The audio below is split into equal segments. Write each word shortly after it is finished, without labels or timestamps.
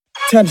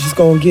Time to just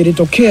go and get it.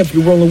 Don't care if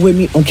you're rolling with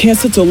me. On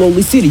cancer to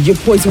lowly city. Your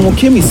poison won't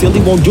kill me.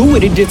 Silly won't do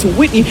what it did to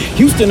Whitney.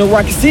 Houston to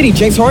Rocket City.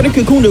 James Harden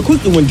Kakuna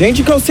quickly when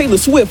danger comes. Taylor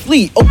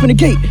swiftly open the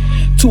gate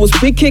to a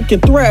spit kick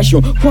and thrash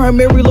them.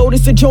 Primary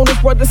Lotus and Jonas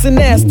brothers and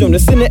asked them to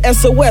send the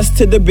S.O.S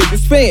to the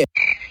biggest fan.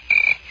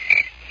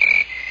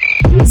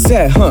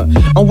 Sad, huh?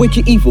 I'm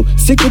wicked evil,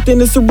 sick within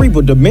the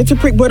cerebral, demented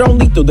prick, but I'm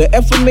lethal. The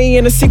F.M.A.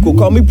 in a sequel,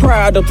 call me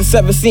proud of the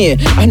 7th sin.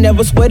 I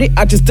never sweated,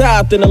 I just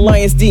dived in the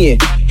lion's den.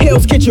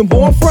 Hell's Kitchen,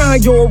 born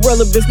frying your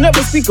irrelevance.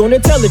 Never speak on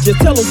intelligence,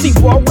 tell them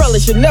sequel, I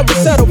relish it. Never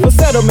settle for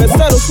settlement,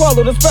 settle,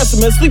 swallow the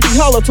specimen. Sleepy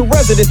hollow to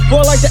residents,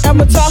 boy like the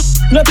Avatar,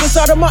 nothing's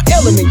out of my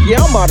element.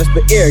 Yeah, I'm modest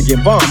but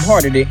arrogant, bomb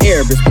harder than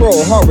Arabs, pro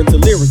Harvard to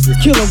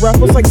lyricist. Killing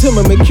rappers like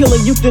Zimmerman,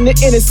 killing youth and the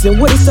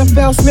innocent. What is that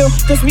foul smell?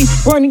 That's me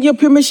burning your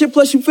penmanship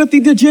plus you filthy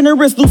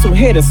degenerates. Lose some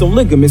head and some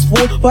ligaments,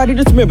 full body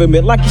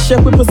dismemberment, like a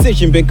chef with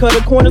precision. Been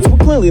cutting corners with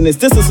cleanliness.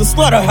 This is a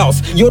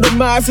slaughterhouse. Your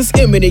demise is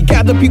imminent.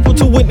 Gather people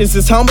to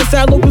witnesses.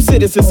 Homicide, local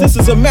citizens. This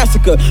is a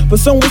massacre, but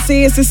some would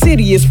say it's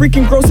insidious.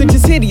 Freaking gross and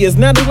just hideous.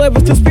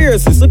 9/11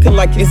 conspiracies. Looking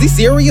like, is he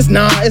serious?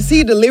 Nah, is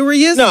he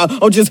delirious? Nah,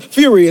 I'm just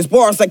furious.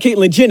 Bars like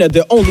Caitlyn Jenner,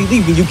 they're only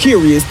leaving you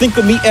curious. Think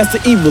of me as the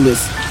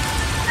evilest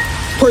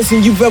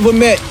person you've ever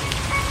met.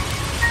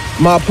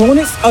 My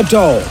opponents are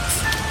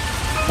dogs.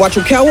 Watch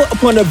your cower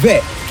upon a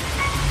vet.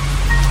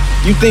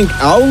 You think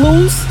I'll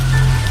lose?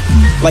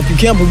 Like you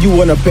gamble you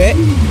wanna bet?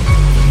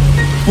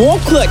 Full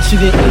clutch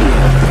it in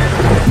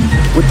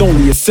with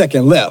only a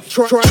second left.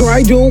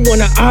 Try doing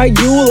when I eye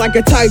you like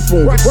a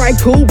typhoon. Right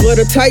cool, but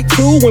a tight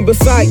tool when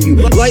beside you.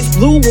 Lights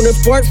blue when the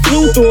sparks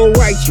flew through a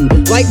right you.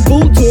 Like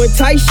boot to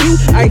entice you,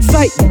 I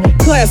excite you.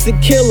 Classic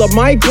killer,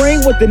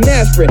 migraine with an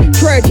aspirin.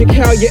 Tragic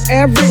how you're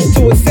average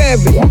to a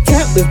savage.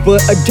 Tact-less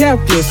but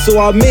adaptive, so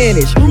I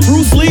manage.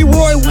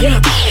 Bruce-LeeRoy when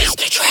I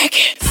the dragon.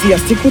 See, I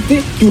stick with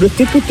it, through the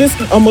thick with this.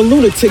 I'm a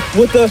lunatic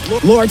with a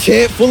large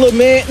head full of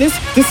madness.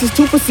 This is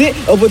 2%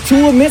 of a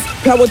 2 immense.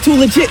 Power too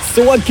legit,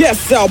 so I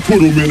guess I'll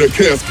put him in a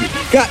casket.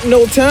 Got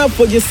no time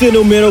for your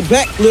sentimental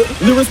backflip.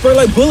 Lyrics spray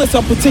like bullets,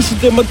 I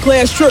petitioned in my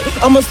class trip.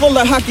 I'm a slow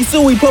like hockey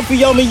suey, puffy,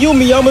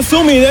 Yumi. I'm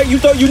assuming that you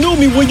thought you knew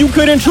me when you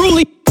couldn't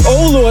truly.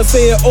 Oh Lord,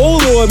 saying,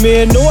 oh Lord,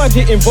 man, no I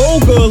didn't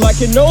vulgar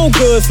like it no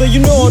good, so you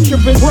know I'm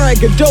tripping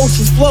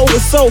braggadocious, flow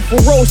is so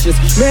ferocious,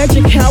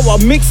 magic how I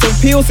mix some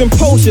pills and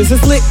potions,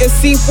 it's lit as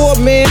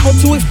C4, man, I'm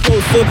too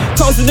explosive,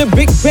 causing a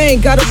big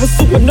bang, got up a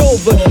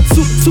supernova,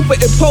 super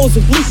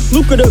imposing,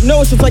 lucrative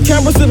notions like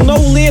cameras and low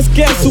lens,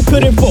 gas who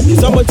couldn't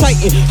focus, I'm a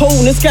titan,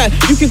 holding the sky,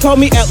 you can call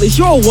me Atlas,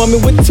 you're a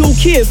woman with 2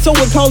 kids, so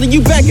we're calling you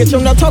baggage,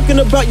 I'm not talking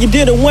about you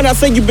did it when I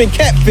say you've been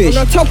catfish,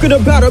 I'm not talking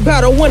about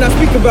when I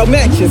speak about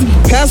matches,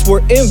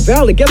 password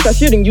invalid, guess I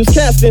shouldn't use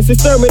castings.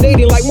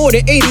 Exterminating like more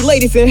than 80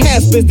 ladies in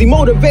has-beens.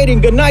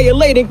 Demotivating,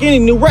 annihilating any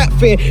new rap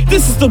fan.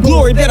 This is the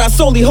glory that I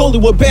solely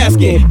Hollywood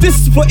bask in. This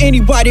is for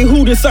anybody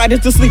who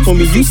decided to sleep on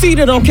me. You see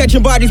that I'm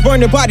catching bodies,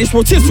 burning bodies,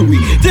 rotisserie.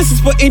 This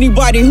is for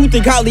anybody who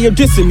think highly of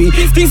dissing me.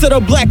 These are the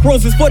black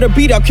roses for the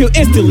beat I'll kill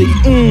instantly.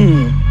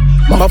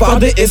 My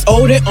father is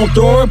older, I'm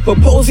throwing,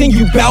 proposing,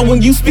 you bow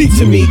when you speak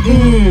to me.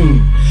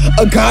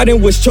 A god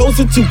and was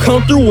chosen to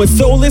come through, and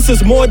soulless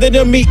is more than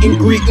a meet and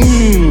greet.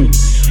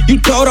 You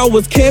thought I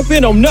was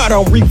camping, I'm not,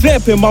 I'm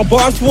revamping my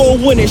bars for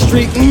a winning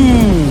streak.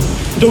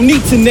 Don't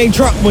need to name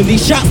drop when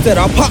these shots that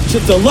I pop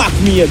just to lock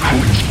me in.